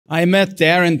I met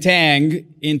Daren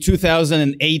Tang in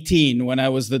 2018 when I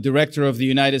was the director of the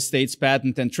United States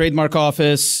Patent and Trademark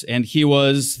Office, and he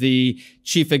was the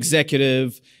chief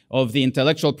executive of the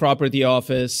Intellectual Property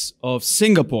Office of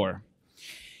Singapore.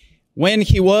 When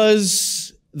he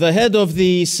was the head of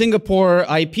the Singapore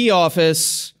IP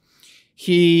office,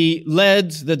 he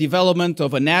led the development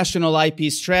of a national IP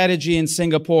strategy in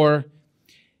Singapore,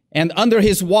 and under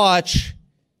his watch,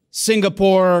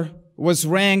 Singapore was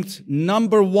ranked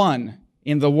 #1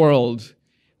 in the world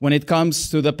when it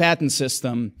comes to the patent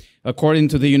system, according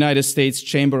to the United States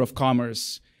Chamber of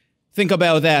Commerce. Think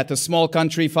about that, a small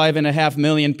country, 5.5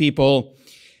 million people,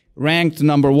 ranked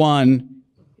 #1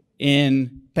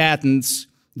 in patents.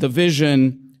 The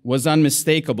vision was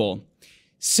unmistakable.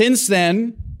 Since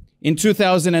then, in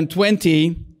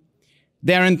 2020,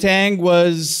 Daren Tang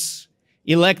was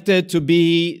elected to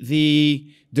be the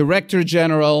Director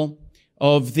General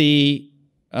of the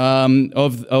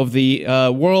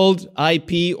World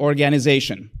IP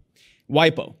Organization,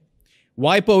 WIPO.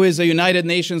 WIPO is a United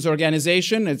Nations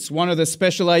organization. It's one of the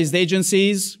specialized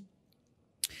agencies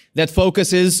that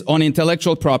focuses on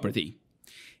intellectual property.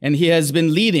 And he has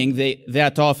been leading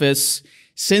that office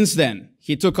since then.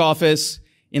 He took office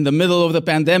in the middle of the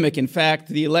pandemic. In fact,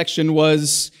 the election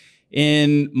was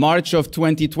in March of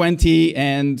 2020,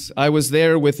 and I was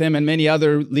there with him and many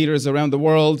other leaders around the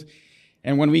world.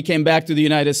 And when we came back to the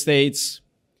United States,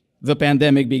 the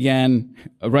pandemic began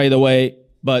right away.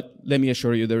 But let me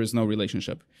assure you, there is no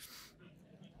relationship.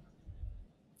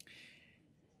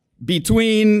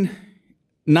 Between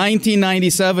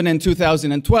 1997 and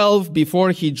 2012,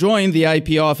 before he joined the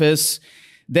IP office,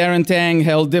 Daren Tang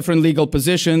held different legal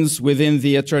positions within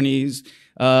the Attorneys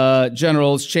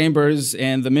General's chambers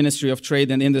and the Ministry of Trade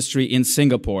and Industry in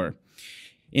Singapore.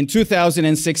 In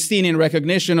 2016, in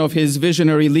recognition of his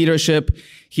visionary leadership,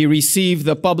 he received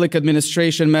the Public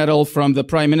Administration Medal from the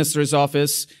Prime Minister's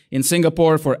Office in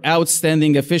Singapore for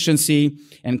outstanding efficiency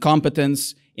and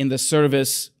competence in the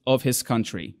service of his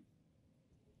country.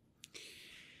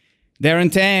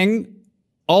 Daren Tang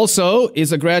also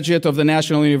is a graduate of the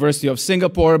National University of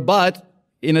Singapore, but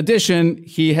in addition,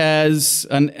 he has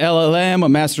an LLM, a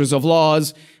Master's of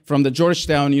Laws, from the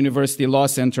Georgetown University Law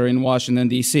Center in Washington,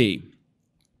 D.C.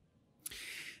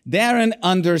 Daren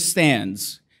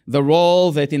understands the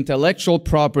role that intellectual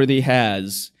property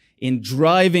has in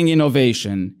driving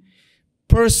innovation,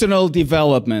 personal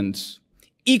development,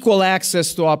 equal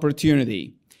access to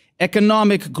opportunity,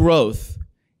 economic growth,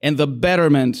 and the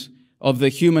betterment of the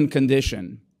human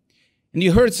condition. And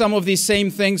you heard some of these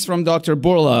same things from Dr.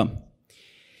 Burla.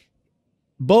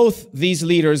 Both these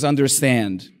leaders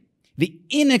understand the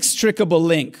inextricable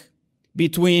link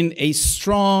between a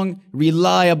strong,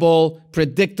 reliable,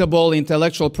 predictable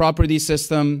intellectual property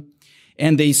system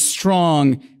and a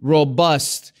strong,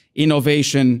 robust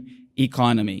innovation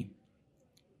economy.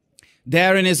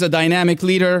 Daren is a dynamic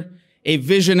leader, a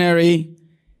visionary,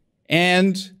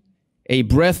 and a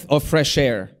breath of fresh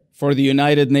air for the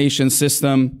United Nations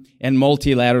system and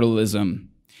multilateralism.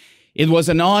 It was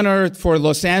an honor for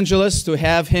Los Angeles to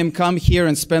have him come here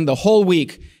and spend the whole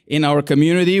week in our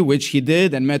community, which he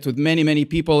did, and met with many, many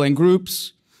people and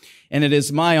groups. And it is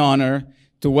my honor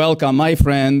to welcome my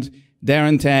friend,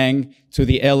 Daren Tang, to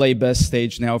the LA Best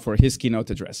stage now for his keynote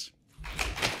address.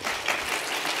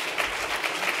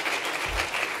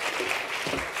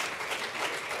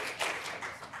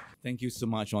 Thank you so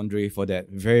much, Andrei, for that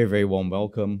very, very warm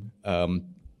welcome.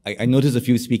 I noticed a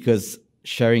few speakers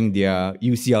sharing their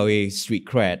UCLA street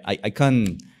cred. I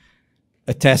can't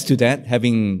attest to that,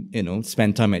 having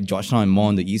spent time at Georgetown and more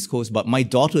on the East Coast. But my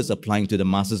daughter is applying to the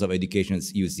Masters of Education at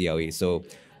UCLA, so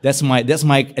that's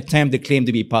my attempt to claim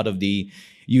to be part of the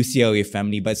UCLA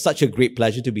family. But it's such a great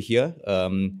pleasure to be here,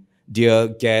 dear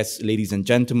guests, ladies and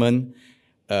gentlemen.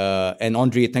 And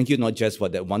Andrei, thank you not just for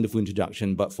that wonderful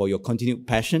introduction, but for your continued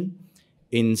passion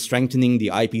in strengthening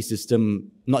the IP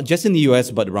system, not just in the US,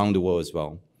 but around the world as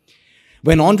well.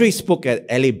 When Andrei spoke at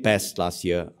LA Best last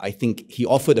year, I think he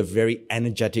offered a very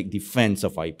energetic defense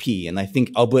of IP. And I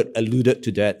think Albert alluded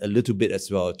to that a little bit as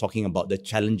well, talking about the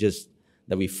challenges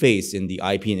that we face in the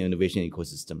IP and innovation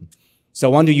ecosystem. So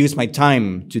I want to use my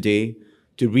time today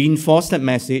to reinforce that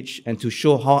message and to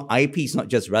show how IP is not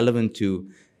just relevant to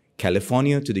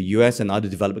California, to the US and other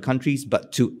developed countries,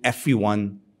 but to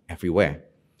everyone, everywhere.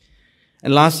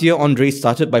 And last year, Andrei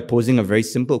started by posing a very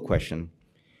simple question.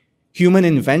 Human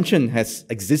invention has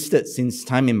existed since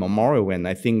time immemorial, and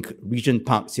I think Regent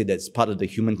Park said that's part of the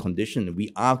human condition.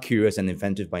 We are curious and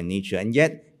inventive by nature, and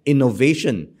yet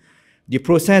innovation, the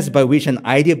process by which an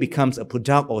idea becomes a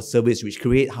product or service,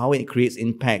 how it creates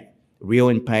impact, real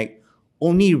impact,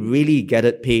 only really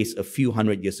gathered pace a few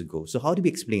hundred years ago. So how do we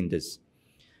explain this?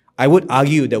 I would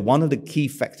argue that one of the key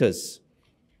factors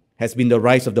has been the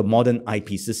rise of the modern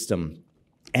IP system,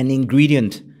 an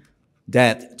ingredient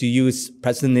that, to use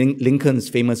President Lincoln's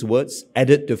famous words,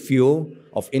 added the fuel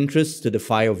of interest to the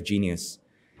fire of genius.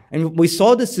 And we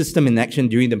saw the system in action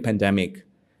during the pandemic.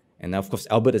 And of course,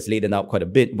 Albert has laid it out quite a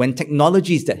bit. When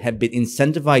technologies that have been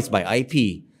incentivized by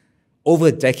IP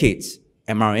over decades,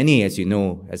 mRNA, as you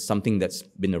know, is something that's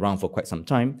been around for quite some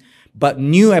time, but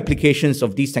new applications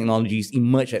of these technologies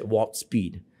emerge at warp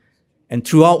speed. And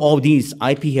throughout all these,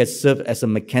 IP has served as a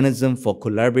mechanism for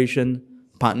collaboration,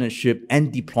 partnership,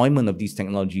 and deployment of these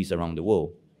technologies around the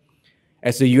world.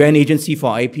 As the UN agency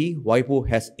for IP, WIPO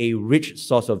has a rich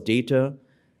source of data,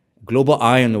 global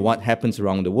eye on what happens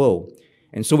around the world.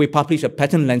 And so we published a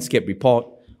patent landscape report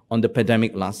on the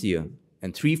pandemic last year,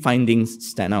 and 3 findings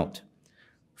stand out.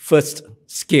 First,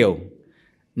 scale.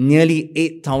 Nearly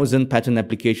 8,000 patent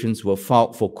applications were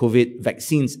filed for COVID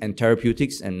vaccines and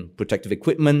therapeutics and protective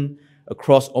equipment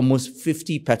across almost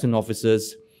 50 patent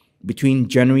offices between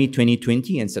January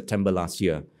 2020 and September last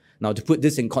year. Now, to put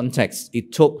this in context,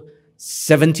 it took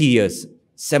 70 years,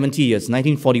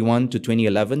 1941 to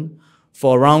 2011,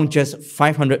 for around just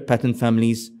 500 patent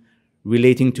families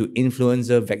relating to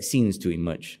influenza vaccines to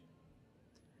emerge.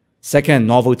 Second,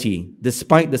 novelty.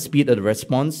 Despite the speed of the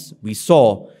response, we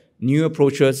saw new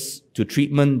approaches to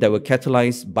treatment that were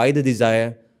catalyzed by the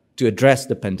desire to address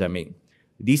the pandemic.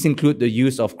 These include the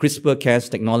use of CRISPR-Cas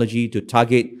technology to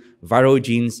target viral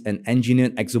genes and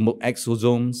engineered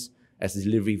exosomes as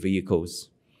delivery vehicles.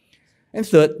 And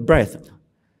third, breadth.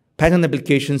 Patent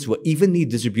applications were evenly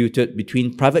distributed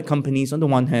between private companies on the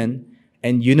one hand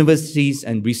and universities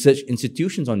and research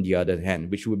institutions on the other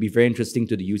hand, which would be very interesting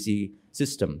to the UC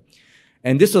system.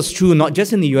 And this was true not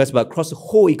just in the US, but across the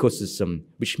whole ecosystem,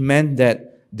 which meant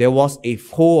that there was a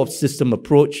whole of system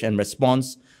approach and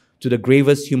response to the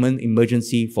gravest human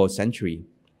emergency for a century.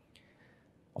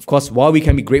 Of course, while we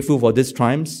can be grateful for these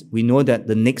triumphs, we know that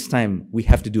the next time we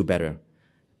have to do better.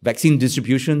 Vaccine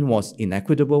distribution was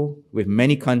inequitable, with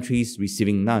many countries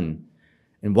receiving none.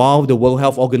 And while the World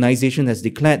Health Organization has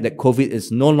declared that COVID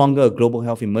is no longer a global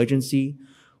health emergency,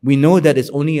 we know that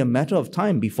it's only a matter of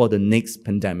time before the next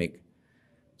pandemic.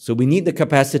 So we need the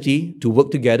capacity to work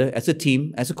together as a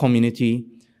team, as a community,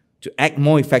 to act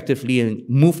more effectively and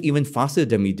move even faster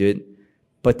than we did,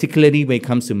 particularly when it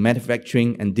comes to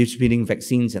manufacturing and distributing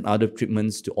vaccines and other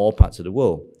treatments to all parts of the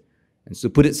world. And so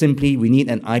put it simply, we need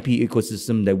an IP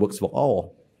ecosystem that works for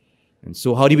all. And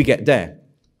so how do we get there?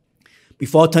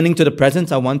 Before turning to the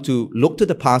present, I want to look to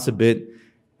the past a bit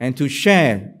and to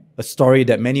share a story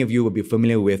that many of you will be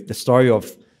familiar with, the story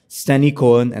of Stanley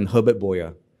Cohen and Herbert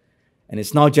Boyer. And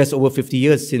it's now just over 50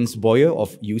 years since Boyer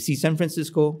of UC San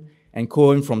Francisco and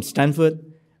Cohen from Stanford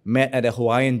met at a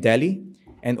Hawaiian deli,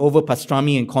 and over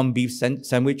pastrami and corned beef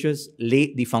sandwiches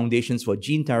laid the foundations for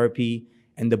gene therapy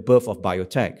and the birth of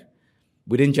biotech.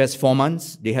 Within just 4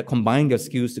 months, they had combined their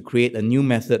skills to create a new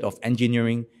method of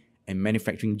engineering and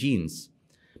manufacturing genes.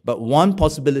 But one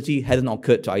possibility hadn't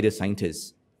occurred to either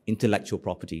scientist: intellectual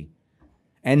property.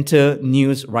 Enter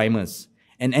Niels Reimers.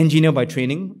 An engineer by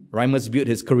training, Reimers built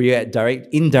his career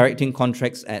in directing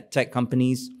contracts at tech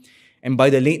companies, and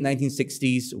by the late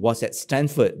 1960s was at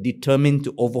Stanford, determined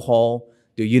to overhaul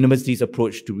the university's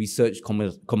approach to research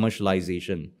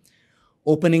commercialization.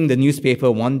 Opening the newspaper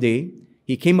one day,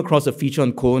 he came across a feature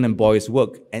on Cohen and Boyer's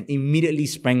work and immediately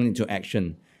sprang into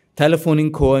action,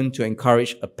 telephoning Cohen to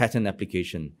encourage a patent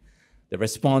application. The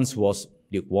response was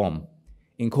lukewarm.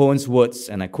 In Cohen's words,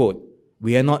 and I quote,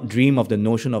 "We had not dreamed of the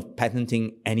notion of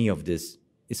patenting any of this.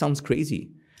 It sounds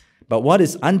crazy." But what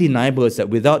is undeniable is that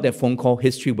without that phone call,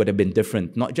 history would have been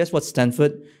different, not just for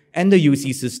Stanford and the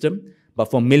UC system,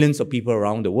 but for millions of people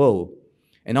around the world.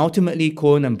 And ultimately,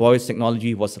 Cohen and Boyer's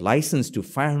technology was licensed to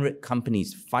 500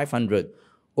 companies, 500,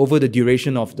 over the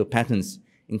duration of the patents,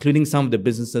 including some of the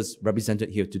businesses represented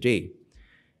here today.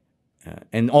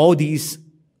 And all this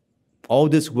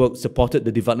work supported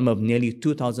the development of nearly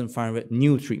 2,500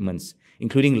 new treatments,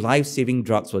 including life-saving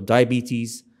drugs for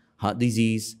diabetes, heart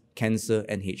disease, cancer,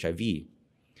 and HIV.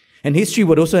 And history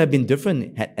would also have been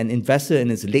different had an investor in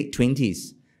his late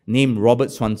 20s named Robert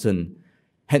Swanson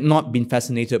had not been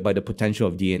fascinated by the potential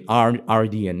of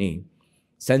rDNA.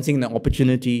 Sensing an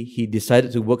opportunity, he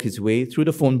decided to work his way through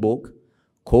the phone book,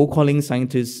 cold-calling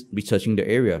scientists researching the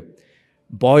area.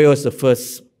 Boyer was the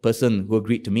first person who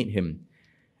agreed to meet him.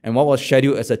 And what was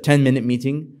scheduled as a 10-minute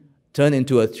meeting turned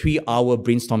into a 3-hour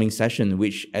brainstorming session,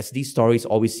 which, as these stories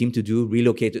always seem to do,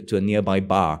 relocated to a nearby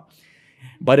bar.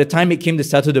 By the time it came to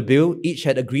settle the bill, each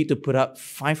had agreed to put up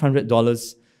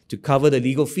 $500 to cover the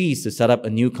legal fees to set up a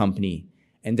new company.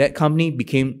 And that company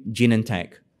became Daren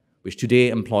Tang, which today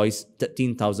employs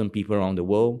 13,000 people around the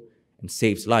world and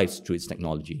saves lives through its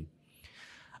technology.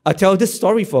 I tell this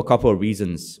story for a couple of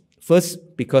reasons.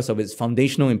 First, because of its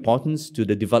foundational importance to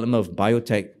the development of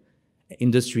biotech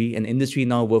industry, an industry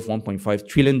now worth $1.5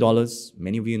 trillion.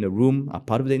 Many of you in the room are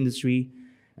part of the industry,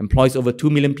 employs over 2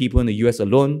 million people in the US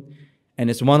alone, and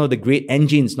is one of the great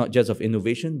engines, not just of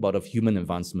innovation, but of human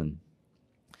advancement.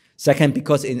 Second,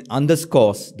 because it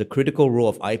underscores the critical role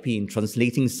of IP in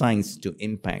translating science to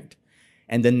impact,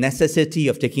 and the necessity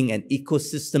of taking an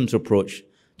ecosystems approach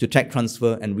to tech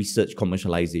transfer and research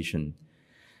commercialization.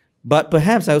 But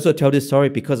perhaps I also tell this story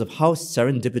because of how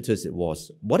serendipitous it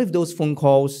was. What if those phone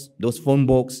calls, those phone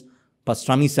books,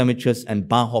 pastrami sandwiches, and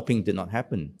bar hopping did not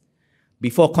happen?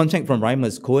 Before contact from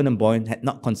Reimers, Cohen and Boyne had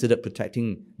not considered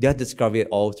protecting their discovery at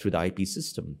all through the IP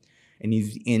system. And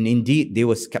indeed, they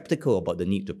were skeptical about the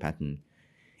need to patent.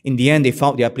 In the end, they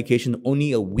filed the application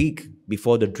only a week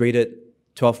before the dreaded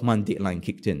 12-month deadline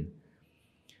kicked in.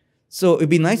 So it'd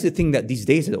be nice to think that these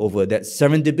days are over, that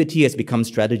serendipity has become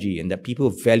strategy and that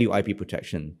people value IP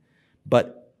protection.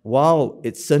 But while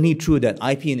it's certainly true that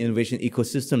IP and innovation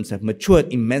ecosystems have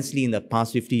matured immensely in the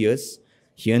past 50 years,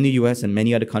 here in the US and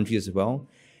many other countries as well,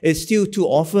 it's still too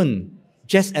often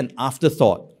just an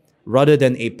afterthought rather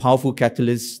than a powerful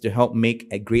catalyst to help make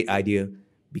a great idea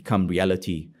become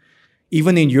reality.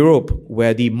 Even in Europe,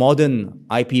 where the modern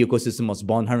IP ecosystem was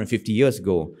born 150 years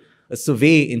ago, a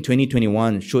survey in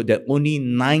 2021 showed that only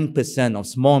 9% of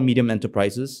small and medium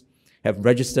enterprises have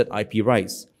registered IP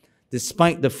rights,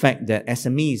 despite the fact that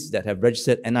SMEs that have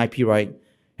registered an IP right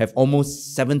have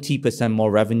almost 70% more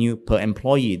revenue per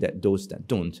employee than those that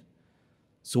don't.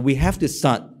 So we have to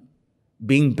start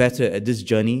being better at this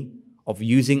journey of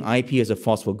using IP as a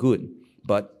force for good,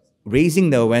 but raising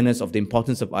the awareness of the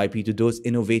importance of IP to those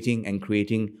innovating and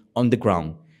creating on the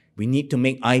ground. We need to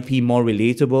make IP more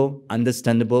relatable,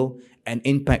 understandable, and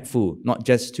impactful, not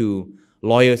just to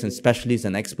lawyers and specialists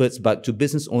and experts, but to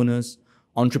business owners,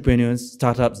 entrepreneurs,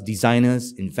 startups,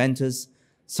 designers, inventors,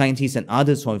 scientists, and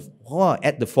others who are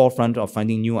at the forefront of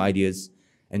finding new ideas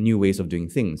and new ways of doing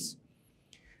things.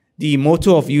 The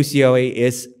motto of UCLA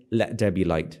is "Let there be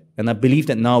light." And I believe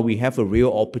that now we have a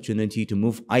real opportunity to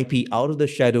move IP out of the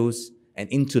shadows and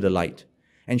into the light,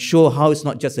 and show how it's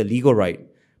not just a legal right,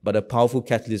 but a powerful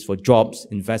catalyst for jobs,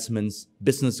 investments,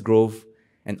 business growth,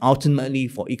 and ultimately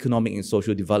for economic and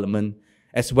social development,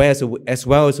 as well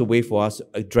as a way for us to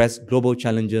address global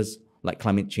challenges like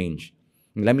climate change.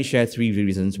 And let me share 3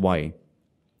 reasons why.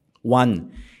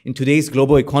 1, in today's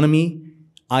global economy,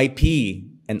 IP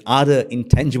and other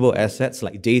intangible assets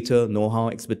like data, know-how,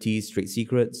 expertise, trade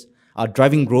secrets are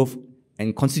driving growth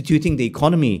and constituting the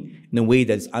economy in a way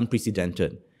that is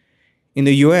unprecedented. In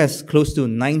the US, close to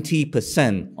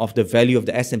 90% of the value of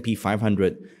the S&P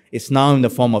 500 is now in the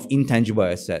form of intangible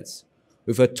assets,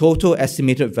 with a total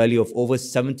estimated value of over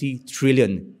 70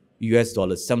 trillion US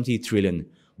dollars, 70 trillion,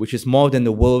 which is more than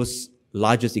the world's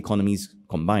largest economies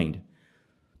combined.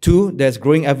 2, there's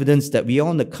growing evidence that we are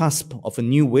on the cusp of a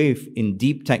new wave in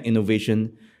deep tech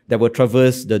innovation that will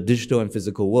traverse the digital and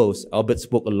physical worlds. Albert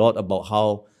spoke a lot about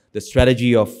how the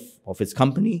strategy of his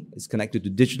company is connected to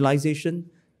digitalization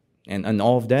and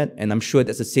all of that, and I'm sure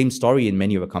that's the same story in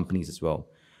many of our companies as well.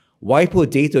 WIPO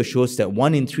data shows that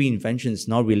 1 in 3 inventions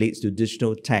now relates to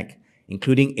digital tech,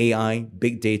 including AI,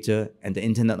 big data, and the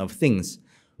Internet of Things,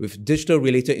 with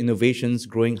digital-related innovations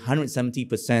growing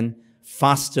 170%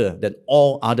 faster than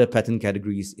all other patent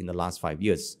categories in the last 5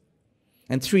 years.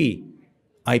 And 3,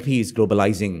 IP is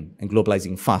globalizing and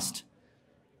globalizing fast.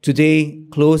 Today,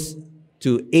 close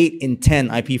to 8 in 10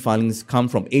 IP filings come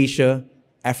from Asia,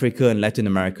 Africa, and Latin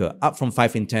America, up from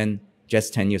 5 in 10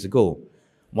 just 10 years ago.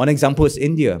 One example is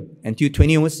India. Until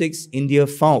 2006, India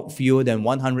filed fewer than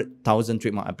 100,000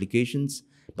 trademark applications,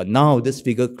 but now this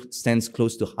figure stands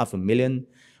close to 500,000,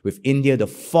 with India the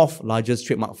 4th largest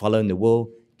trademark filer in the world,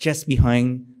 just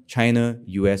behind China,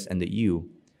 US, and the EU.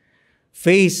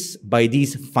 Faced by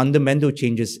these fundamental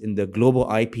changes in the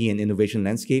global IP and innovation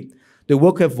landscape, the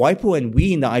work of WIPO and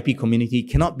we in the IP community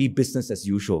cannot be business as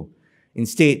usual.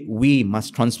 Instead, we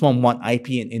must transform what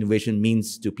IP and innovation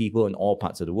means to people in all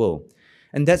parts of the world.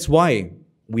 And that's why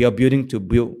we are building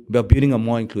a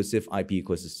more inclusive IP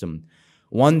ecosystem.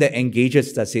 One that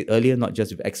engages, as I said earlier, not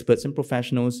just with experts and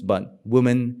professionals, but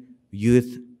women,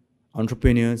 youth,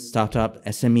 entrepreneurs, startups,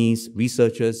 SMEs,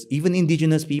 researchers, even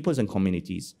indigenous peoples and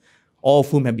communities, all of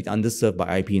whom have been underserved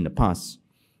by IP in the past.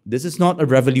 This is not a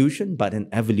revolution, but an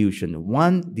evolution,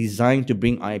 one designed to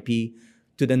bring IP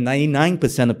to the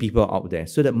 99% of people out there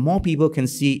so that more people can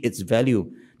see its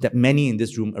value that many in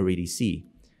this room already see.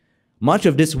 Much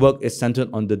of this work is centered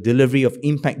on the delivery of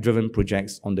impact-driven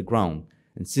projects on the ground.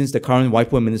 And since the current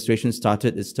WIPO administration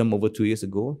started its term over 2 years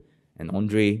ago, and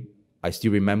Andrei, I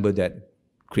still remember that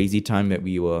crazy time that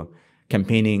we were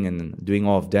campaigning and doing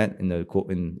all of that in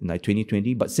like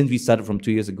 2020. But since we started from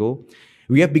 2 years ago,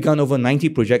 we have begun over 90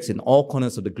 projects in all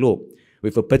corners of the globe,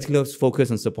 with a particular focus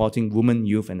on supporting women,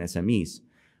 youth, and SMEs.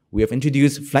 We have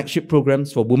introduced flagship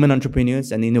programs for women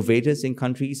entrepreneurs and innovators in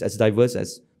countries as diverse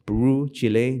as Peru,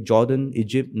 Chile, Jordan,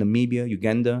 Egypt, Namibia,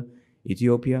 Uganda,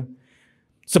 Ethiopia.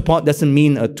 Support doesn't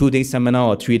mean a 2-day seminar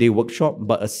or 3-day workshop,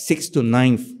 but a 6 to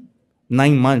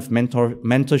 9-month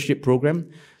mentorship program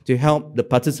to help the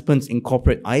participants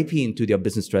incorporate IP into their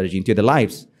business strategy, into their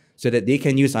lives, so that they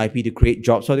can use IP to create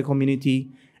jobs for the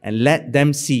community and let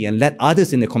them see and let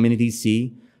others in the community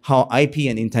see how IP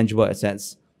and intangible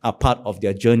assets are part of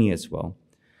their journey as well.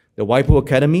 The WIPO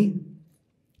Academy,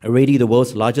 already the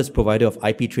world's largest provider of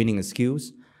IP training and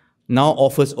skills, now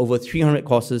offers over 300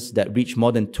 courses that reach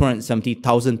more than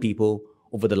 270,000 people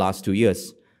over the last 2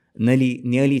 years, nearly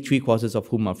 3/4 of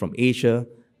whom are from Asia,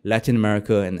 Latin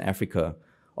America, and Africa.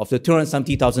 Of the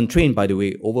 270,000 trained, by the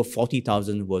way, over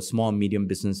 40,000 were small and medium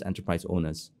business enterprise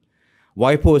owners.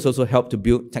 WIPO has also helped to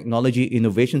build Technology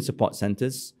Innovation Support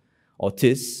Centers, or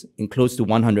TIS, in close to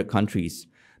 100 countries.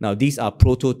 Now, these are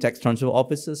proto-tech transfer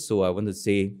offices, so I want to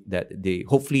say that they,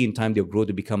 hopefully in time, they'll grow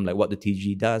to become like what the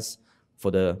TG does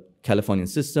for the Californian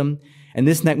system. And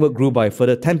this network grew by a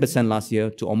further 10% last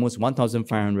year to almost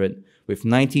 1,500, with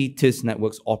 90 TIS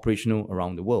networks operational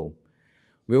around the world.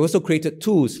 We also created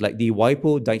tools like the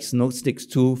WIPO Diagnostics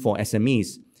Tool for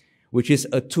SMEs, which is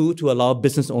a tool to allow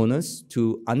business owners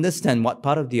to understand what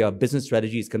part of their business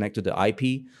strategy is connected to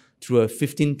IP through a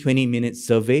 15-20-minute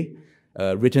survey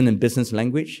written in business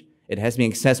language. It has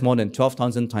been accessed more than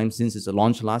 12,000 times since its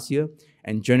launch last year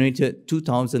and generated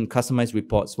 2,000 customized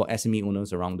reports for SME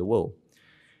owners around the world.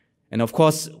 And of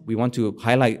course, we want to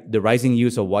highlight the rising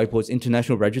use of WIPO's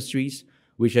international registries,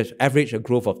 which has averaged a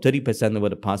growth of 30% over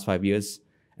the past 5 years,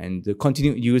 and the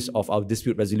continued use of our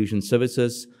dispute resolution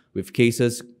services, with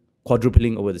cases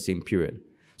quadrupling over the same period.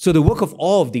 So the work of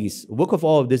all of this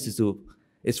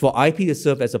is for IP to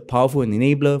serve as a powerful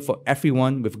enabler for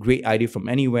everyone with great idea from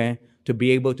anywhere to be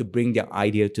able to bring their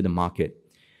idea to the market.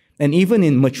 And even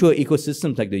in mature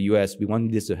ecosystems like the US, we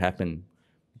want this to happen,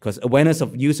 because awareness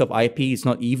of use of IP is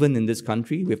not even in this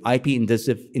country, with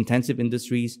IP-intensive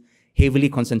industries heavily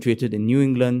concentrated in New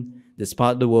England, this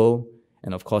part of the world,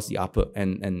 and of course the upper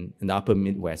and the upper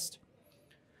Midwest.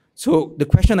 So the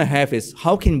question I have is,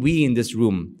 how can we in this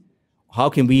room, how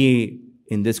can we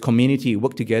in this community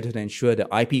work together to ensure that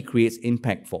IP creates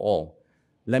impact for all?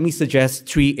 Let me suggest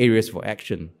 3 areas for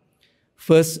action.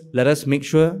 First, let us make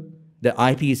sure that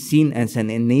IP is seen as an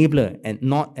enabler and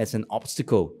not as an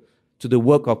obstacle to the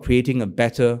work of creating a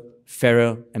better,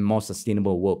 fairer, and more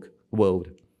sustainable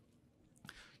world.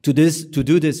 To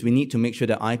do this, we need to make sure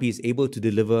that IP is able to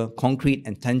deliver concrete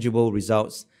and tangible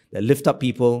results that lift up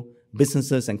people,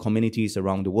 businesses, and communities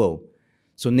around the world.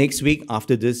 So next week,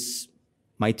 after this,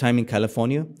 my time in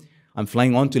California, I'm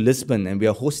flying on to Lisbon, and we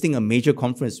are hosting a major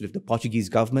conference with the Portuguese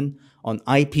government on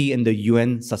IP and the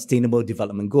UN Sustainable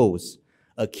Development Goals,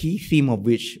 a key theme of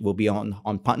which will be on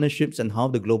partnerships and how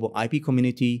the global IP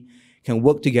community can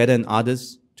work together and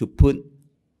others to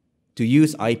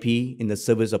use IP in the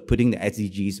service of putting the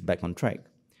SDGs back on track.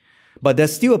 But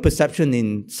there's still a perception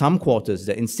in some quarters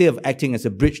that instead of acting as a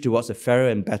bridge towards a fairer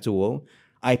and better world,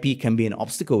 IP can be an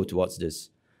obstacle towards this.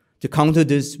 To counter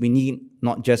this, we need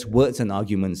not just words and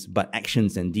arguments, but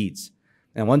actions and deeds.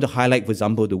 And I want to highlight, for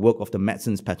example, the work of the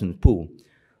Medicines Patent Pool.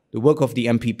 The work of the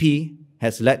MPP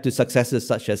has led to successes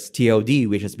such as TLD,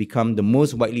 which has become the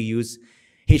most widely used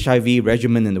HIV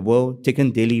regimen in the world,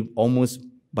 taken daily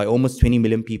by almost 20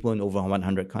 million people in over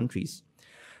 100 countries.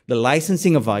 The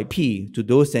licensing of IP to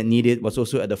those that need it was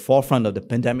also at the forefront of the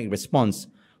pandemic response,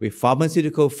 with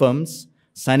pharmaceutical firms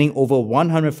signing over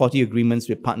 140 agreements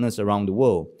with partners around the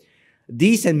world.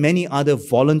 These and many other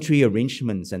voluntary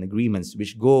arrangements and agreements,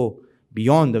 which go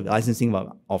beyond the licensing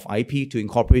of IP to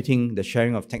incorporating the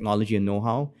sharing of technology and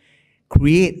know-how,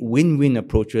 create win-win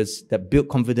approaches that build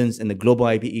confidence in the global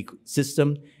IP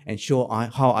ecosystem and show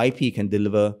how IP can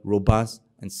deliver robust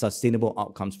and sustainable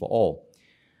outcomes for all.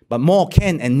 But more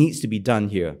can and needs to be done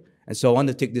here. And so I want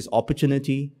to take this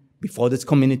opportunity before this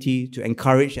community to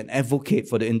encourage and advocate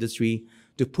for the industry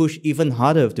to push even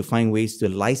harder to find ways to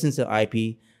license the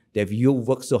IP that you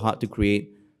work so hard to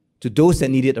create to those that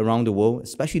need it around the world,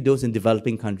 especially those in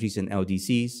developing countries and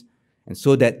LDCs, and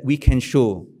so that we can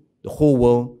show the whole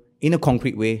world in a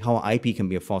concrete way how IP can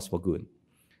be a force for good.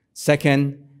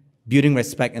 Second, building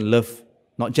respect and love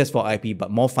not just for IP,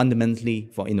 but more fundamentally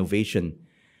for innovation.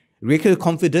 Greater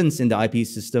confidence in the IP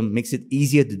system makes it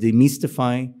easier to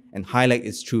demystify and highlight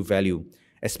its true value,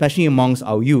 especially amongst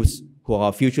our youth, who are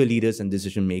our future leaders and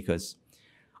decision makers.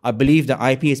 I believe that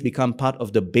IP has become part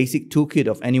of the basic toolkit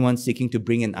of anyone seeking to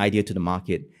bring an idea to the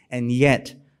market, and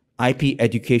yet IP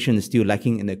education is still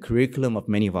lacking in the curriculum of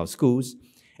many of our schools,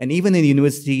 and even in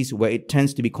universities where it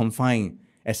tends to be confined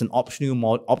as an optional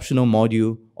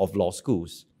module of law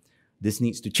schools. This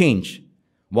needs to change.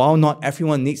 While not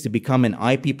everyone needs to become an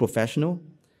IP professional,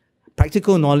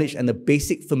 practical knowledge and the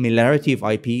basic familiarity of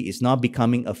IP is now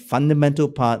becoming a fundamental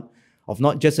part of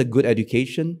not just a good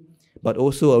education, but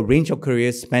also a range of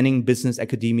careers spanning business,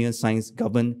 academia, science,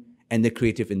 government, and the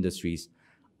creative industries.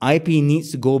 IP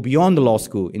needs to go beyond the law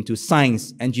school into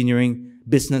science, engineering,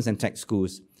 business, and tech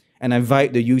schools. And I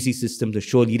invite the UC system to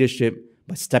show leadership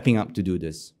by stepping up to do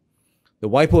this. The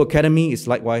WIPO Academy is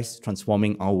likewise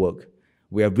transforming our work.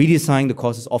 We have redesigned the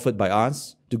courses offered by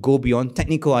us to go beyond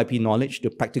technical IP knowledge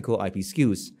to practical IP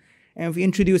skills. And we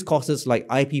introduced courses like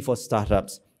IP for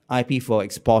startups, IP for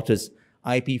exporters,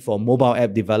 IP for mobile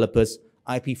app developers,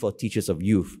 IP for teachers of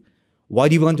youth. Why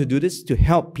do you want to do this? To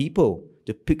help people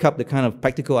to pick up the kind of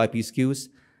practical IP skills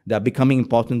that are becoming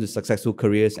important to successful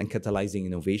careers and catalyzing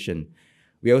innovation.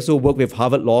 We also work with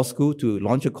Harvard Law School to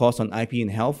launch a course on IP in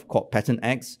health called Patent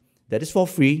X that is for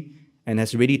free and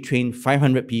has already trained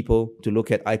 500 people to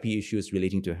look at IP issues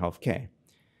relating to healthcare.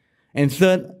 And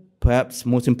third, perhaps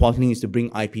most importantly, is to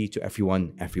bring IP to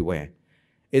everyone, everywhere.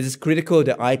 It is critical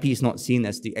that IP is not seen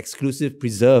as the exclusive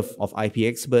preserve of IP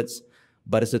experts,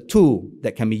 but as a tool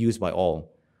that can be used by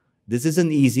all. This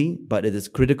isn't easy, but it is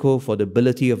critical for the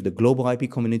ability of the global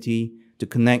IP community to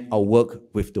connect our work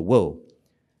with the world.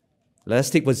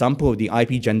 Let's take, for example, the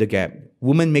IP gender gap.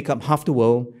 Women make up half the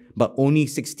world, but only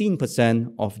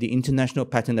 16% of the international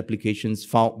patent applications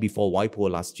filed before WIPO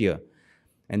last year.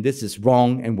 And this is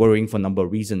wrong and worrying for a number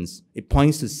of reasons. It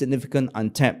points to significant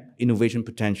untapped innovation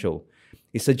potential.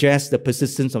 It suggests the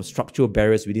persistence of structural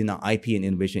barriers within our IP and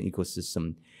innovation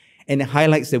ecosystem. And it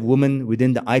highlights that women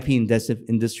within the IP-intensive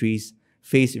industries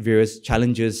face various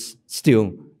challenges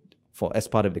still as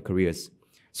part of their careers.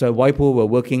 So at WIPO, we're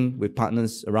working with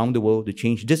partners around the world to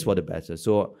change this for the better.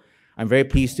 So I'm very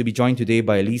pleased to be joined today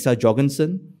by Lisa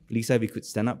Jorgensen. Lisa, if you could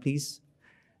stand up, please.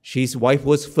 She's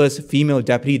WIPO's first female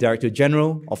Deputy Director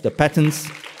General of the Patents.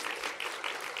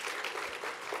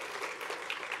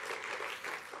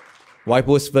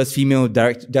 WIPO's first female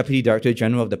Deputy Director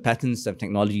General of the Patents and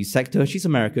Technology sector. She's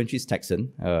American, she's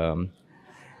Texan.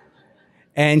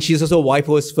 And she's also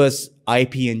WIPO's first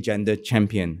IP and gender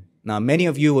champion. Now, many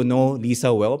of you will know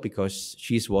Lisa well because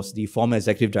she was the former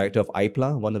executive director of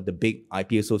IPLA, one of the big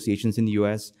IP associations in the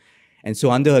US. And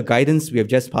so under her guidance, we have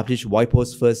just published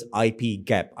WIPO's first IP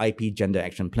GAP, IP Gender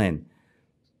Action Plan.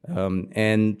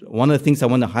 And one of the things I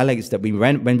want to highlight is that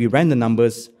when we ran the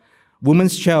numbers,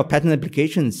 women's share of patent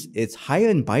applications is higher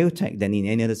in biotech than in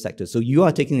any other sector. So you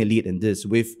are taking the lead in this,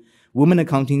 with women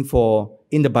accounting for,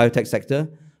 in the biotech sector,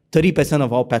 30%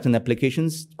 of all patent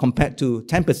applications compared to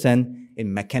 10%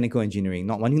 in mechanical engineering.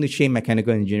 Not wanting to shame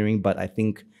mechanical engineering, but I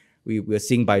think we're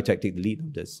seeing biotech take the lead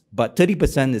on this. But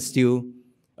 30% is still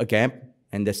a gap,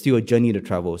 and there's still a journey to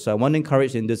travel. So I want to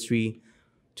encourage the industry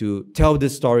to tell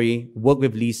this story, work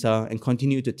with Lisa, and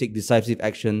continue to take decisive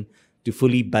action to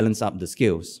fully balance up the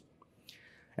scales.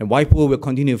 And WIPO will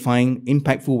continue to find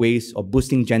impactful ways of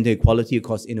boosting gender equality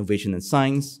across innovation and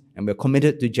science, and we're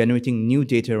committed to generating new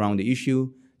data around the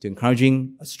issue, to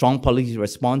encouraging a strong policy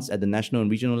response at the national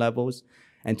and regional levels,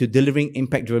 and to delivering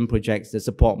impact-driven projects that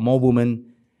support more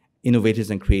women, innovators,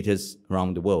 and creators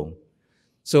around the world.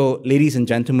 So, ladies and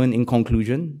gentlemen, in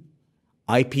conclusion,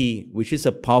 IP, which is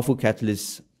a powerful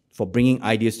catalyst for bringing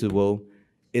ideas to the world,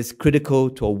 is critical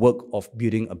to our work of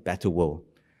building a better world.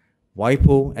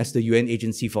 WIPO, as the UN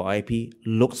agency for IP,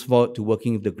 looks forward to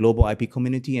working with the global IP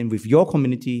community and with your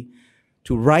community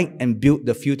to write and build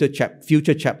the future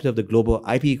chapter of the global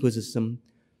IP ecosystem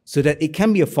so that it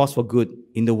can be a force for good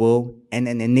in the world and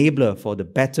an enabler for the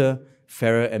better,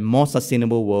 fairer, and more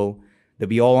sustainable world that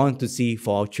we all want to see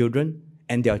for our children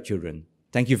and their children.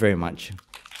 Thank you very much.